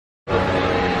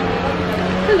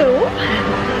Hello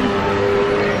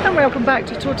and welcome back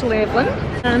to Total Evelyn,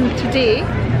 and today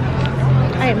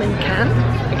I am in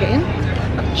Cannes again.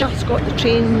 I've just got the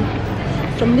train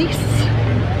from Nice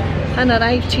and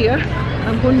arrived here.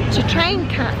 I'm going to try and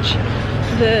catch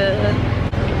the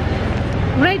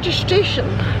registration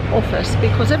office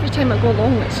because every time I go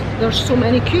along there's so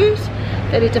many queues,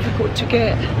 very difficult to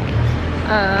get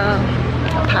a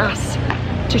pass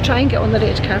to try and get on the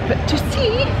red carpet to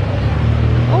see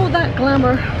all that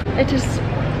glamour. It is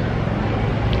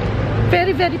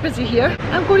very, very busy here.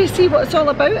 I'm going to see what it's all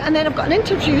about, and then I've got an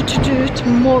interview to do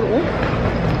tomorrow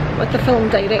with the film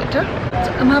director.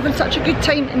 I'm having such a good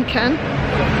time in Cannes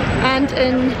and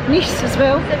in Nice as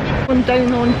well. Going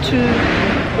down onto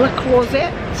La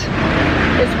Croisette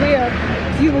is where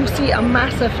you will see a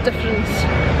massive difference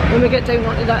when we get down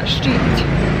onto that street.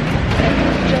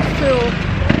 It's just full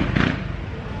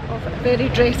of very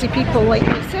dressy people like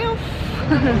myself.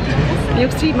 You'll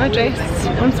see my dress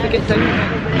once we get down.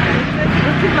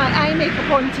 I put my eye makeup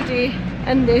on today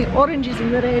in the oranges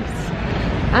and the reds,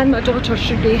 and my daughter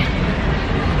should be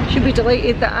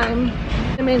delighted that I'm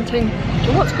implementing.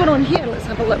 So what's going on here? Let's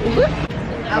have a little look.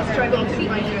 I'll struggle to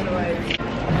find you otherwise.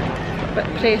 A bit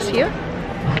of press here.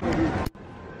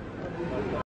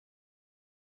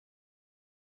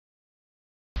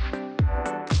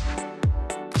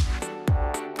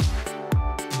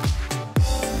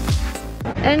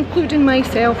 Including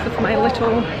myself with my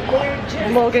little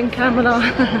vlogging camera.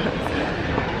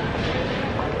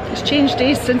 It's changed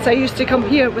days since I used to come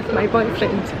here with my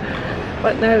boyfriend,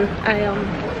 but now I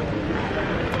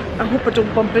hope I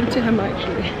don't bump into him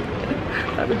actually.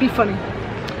 That would be funny.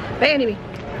 But anyway,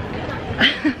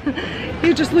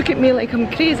 he'll just look at me like I'm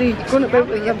crazy going about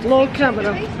with a vlog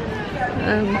camera.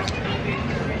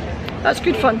 That's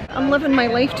good fun. I'm living my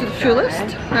life to the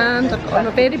fullest, and I've got on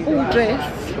a very bold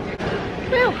dress.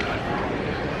 Well,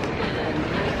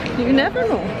 you never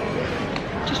know.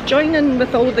 Just join in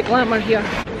with all the glamour here.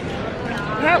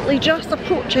 Apparently just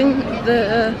approaching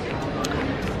the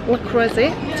La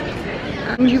Croisette,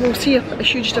 and you will see a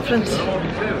huge difference.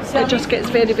 It just gets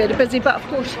very, very busy, but of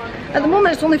course at the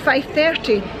moment it's only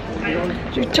 5:30.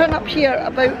 So you turn up here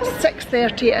about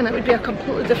 6:30 and it would be a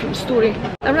completely different story.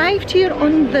 Arrived here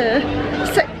on the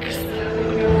 6th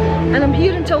and I'm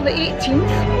here until the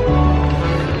 18th.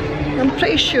 I'm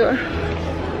pretty sure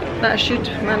that I should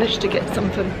manage to get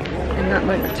something in that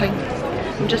amount of time.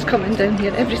 I'm just coming down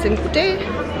here every single day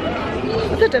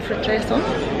with a different dress on,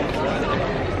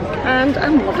 and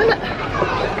I'm loving it.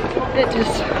 It is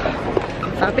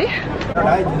fabby.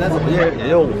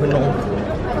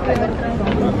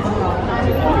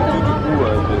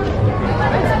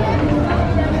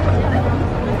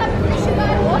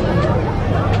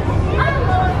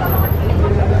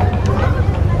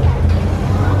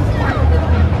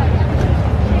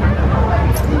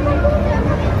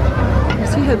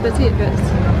 How busy it gets.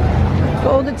 Got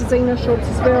all the designer shops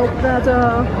as well.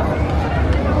 Prada.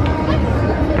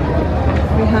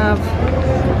 We have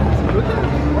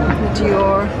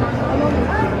Dior.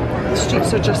 The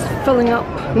streets are just filling up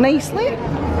nicely.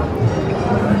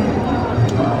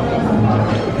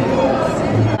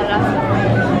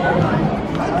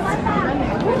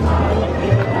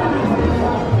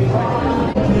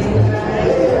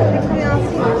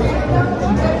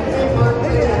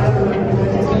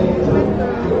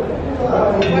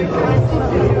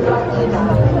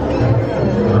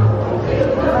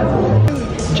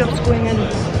 Just going in.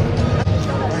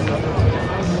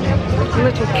 A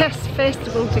little Kiss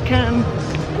Festival to Cannes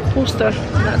poster.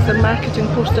 That's the marketing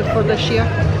poster for this year.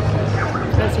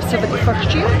 That's the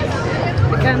 71st year,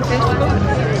 the Cannes Festival.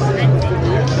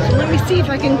 So let me see if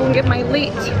I can go and get my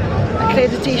late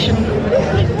accreditation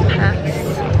pass.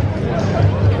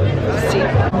 Let's see.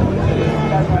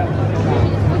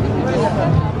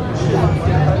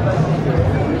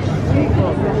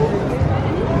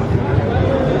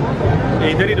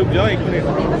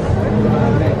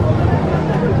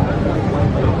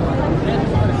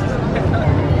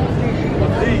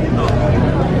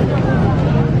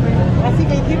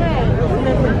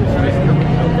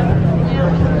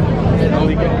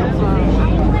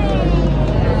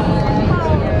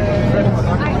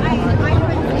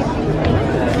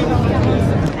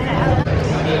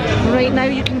 Right now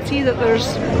you can see that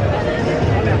there's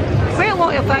quite a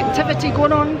lot of activity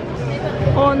going on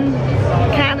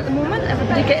Cannes at the moment.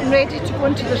 Everybody getting ready to go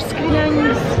into their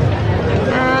screenings,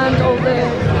 and all the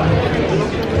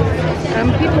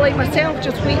people like myself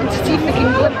just waiting to see if they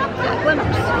can get a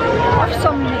glimpse of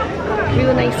some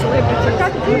really nice celebrities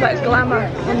with a bit of glamour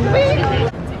on the way.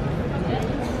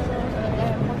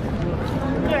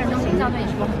 个人的形象对你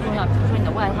说很重要，比如说你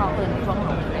的外号或者你妆容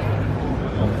之类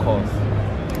的。Of course.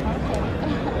 Okay.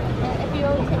 If you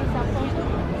will take some photos,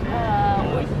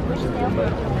 which style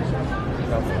would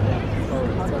you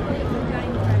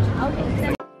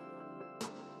Okay.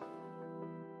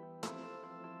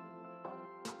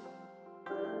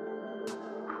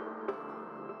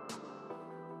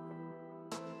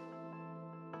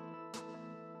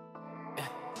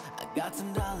 Got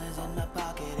some dollars in my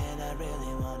pocket and I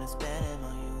really wanna spend them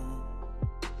on you.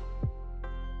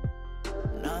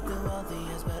 Not the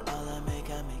wealthiest, but all I make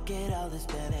it all to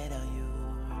spend it on you.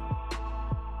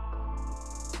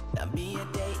 Now be a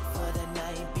date for the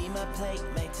night, be my plate,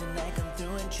 make tonight come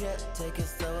through and trip. Take it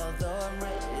slow, although I'm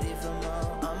ready for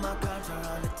more. All my cards are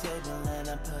on the table and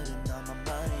I'm putting all my